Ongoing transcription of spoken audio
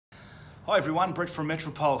Hi everyone, Brett from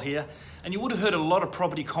Metropole here, and you would have heard a lot of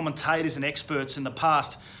property commentators and experts in the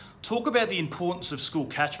past talk about the importance of school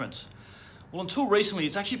catchments. Well, until recently,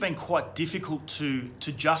 it's actually been quite difficult to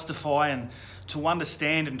justify and to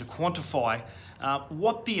understand and to quantify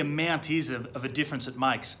what the amount is of a difference it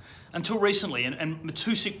makes. Until recently, and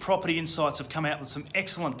Matusik Property Insights have come out with some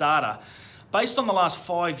excellent data based on the last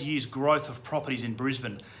 5 years' growth of properties in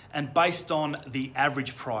Brisbane and based on the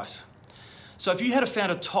average price. So if you had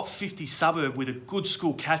found a top 50 suburb with a good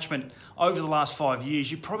school catchment over the last 5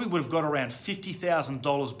 years, you probably would have got around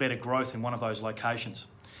 $50,000 better growth in one of those locations.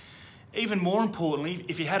 Even more importantly,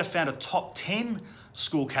 if you had found a top 10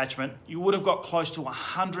 school catchment, you would have got close to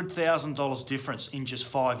 $100,000 difference in just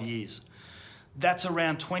 5 years. That's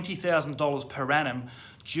around $20,000 per annum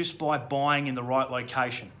just by buying in the right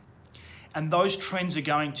location. And those trends are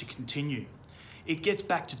going to continue. It gets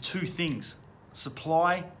back to two things: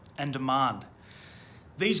 supply and demand.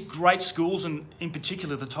 These great schools, and in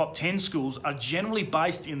particular the top 10 schools, are generally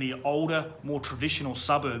based in the older, more traditional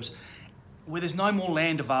suburbs where there's no more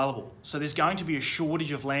land available. So there's going to be a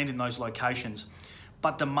shortage of land in those locations,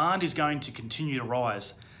 but demand is going to continue to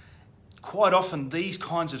rise. Quite often these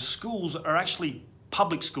kinds of schools are actually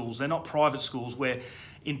public schools, they're not private schools, where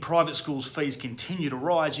in private schools fees continue to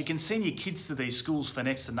rise. You can send your kids to these schools for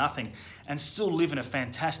next to nothing and still live in a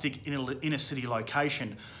fantastic inner city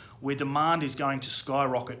location where demand is going to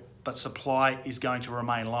skyrocket but supply is going to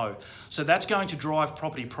remain low. So that's going to drive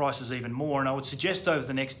property prices even more, and I would suggest over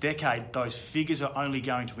the next decade those figures are only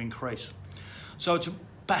going to increase. So it's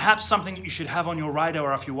perhaps something that you should have on your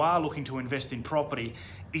radar if you are looking to invest in property,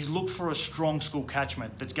 is look for a strong school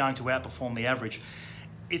catchment that's going to outperform the average.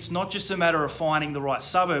 It's not just a matter of finding the right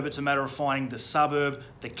suburb, it's a matter of finding the suburb,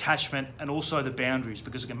 the catchment, and also the boundaries,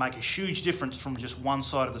 because it can make a huge difference from just one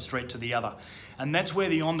side of the street to the other. And that's where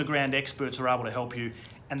the on-the-ground experts are able to help you,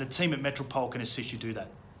 and the team at Metropole can assist you do that.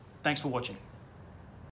 Thanks for watching.